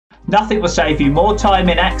Nothing will save you more time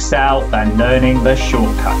in Excel than learning the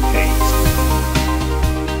shortcut keys.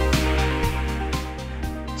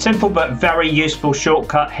 Simple but very useful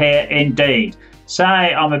shortcut here indeed. Say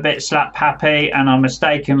I'm a bit slap happy and I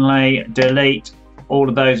mistakenly delete all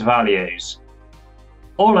of those values.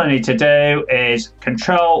 All I need to do is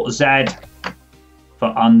Ctrl Z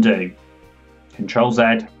for undo. Ctrl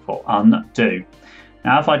Z for undo.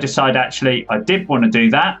 Now if I decide actually I did want to do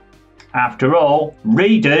that, after all,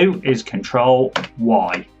 redo is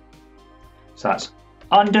Ctrl+Y. So that's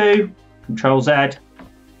undo, Ctrl Z,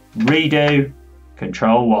 redo,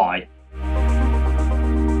 Ctrl+Y.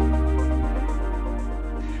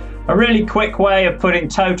 A really quick way of putting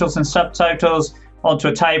totals and subtotals onto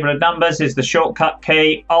a table of numbers is the shortcut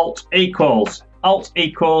key Alt equals. Alt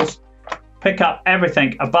equals, pick up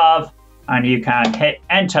everything above and you can hit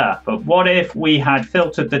enter. But what if we had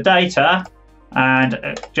filtered the data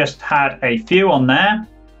and just had a few on there?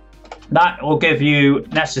 That will give you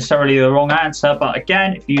necessarily the wrong answer, but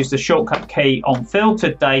again, if you use the shortcut key on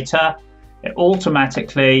filtered data, it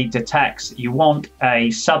automatically detects you want a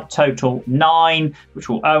subtotal 9, which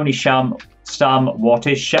will only sum what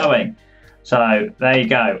is showing. So there you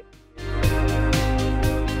go.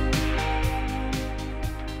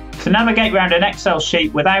 To navigate around an Excel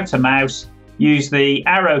sheet without a mouse, use the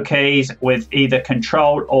arrow keys with either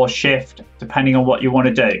Control or Shift, depending on what you want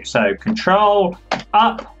to do. So Control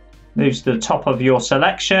up moves to the top of your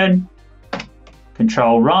selection,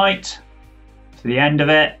 Control right to the end of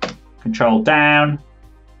it, Control down,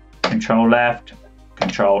 Control left,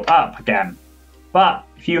 Control up again. But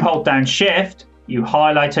if you hold down Shift, you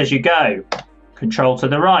highlight as you go. Control to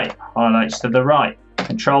the right, highlights to the right.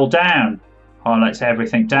 Control down, highlights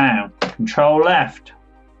everything down. Control left,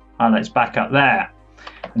 highlights back up there.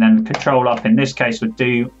 And then Control up in this case would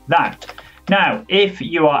do that. Now, if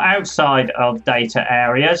you are outside of data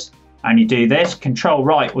areas and you do this, Control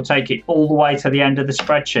right will take it all the way to the end of the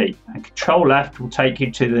spreadsheet, and Control left will take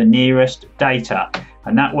you to the nearest data.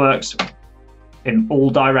 And that works in all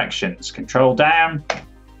directions. Control down,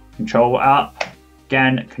 Control up,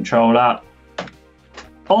 again, Control up.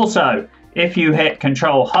 Also, if you hit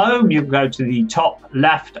Control Home, you'll go to the top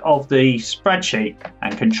left of the spreadsheet,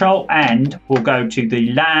 and Control End will go to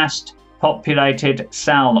the last populated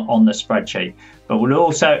cell on the spreadsheet. But will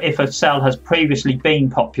also, if a cell has previously been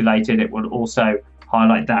populated, it will also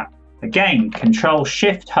highlight that. Again, Control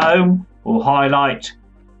Shift Home will highlight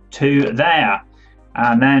to there,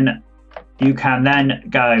 and then you can then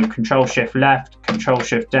go Control Shift Left, Control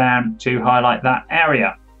Shift Down to highlight that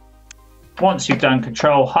area. Once you've done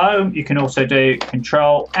Control Home, you can also do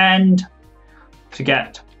Control End to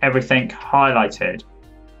get everything highlighted.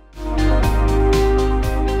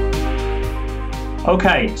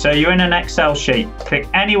 Okay, so you're in an Excel sheet. Click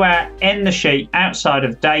anywhere in the sheet outside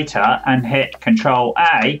of data and hit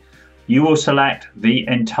Ctrl+A. You will select the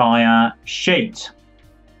entire sheet.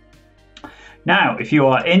 Now, if you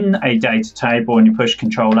are in a data table and you push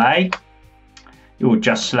Ctrl+A, you will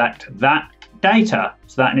just select that data.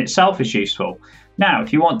 So that in itself is useful. Now,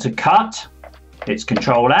 if you want to cut, it's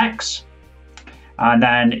Ctrl+X, and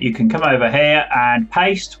then you can come over here and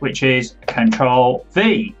paste, which is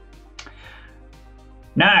Ctrl+V.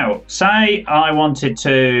 Now, say I wanted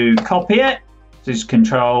to copy it, this is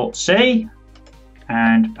Ctrl+C,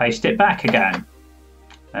 and paste it back again.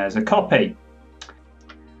 There's a copy.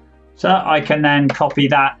 So I can then copy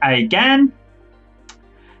that again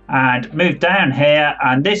and move down here,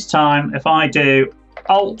 and this time if I do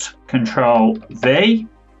Alt Ctrl+V,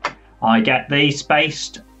 I get the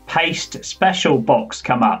spaced paste special box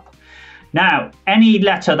come up. Now, any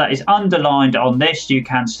letter that is underlined on this you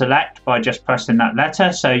can select by just pressing that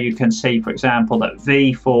letter. So you can see, for example, that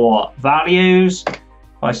V for values.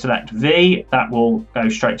 If I select V, that will go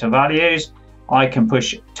straight to values. I can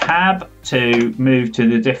push Tab to move to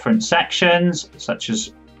the different sections, such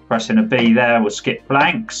as pressing a B there will skip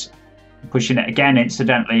blanks. Pushing it again,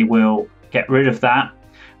 incidentally, will get rid of that.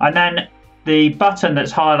 And then the button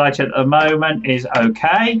that's highlighted at the moment is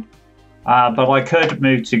OK. But I could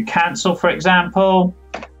move to cancel, for example,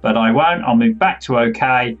 but I won't. I'll move back to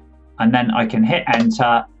OK, and then I can hit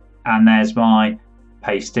enter, and there's my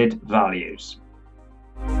pasted values.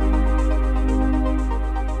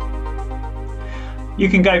 You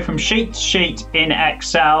can go from sheet to sheet in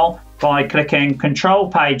Excel by clicking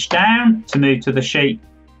Ctrl+Page down to move to the sheet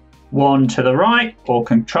one to the right, or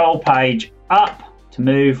Ctrl+Page up to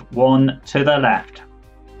move one to the left.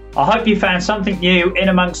 I hope you found something new in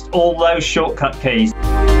amongst all those shortcut keys.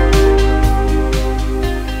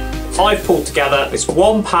 I've pulled together this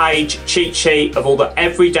one-page cheat sheet of all the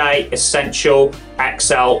everyday essential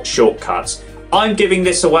Excel shortcuts. I'm giving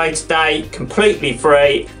this away today completely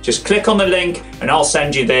free. Just click on the link and I'll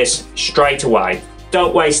send you this straight away.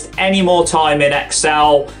 Don't waste any more time in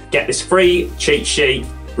Excel. Get this free cheat sheet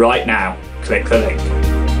right now. Click the link.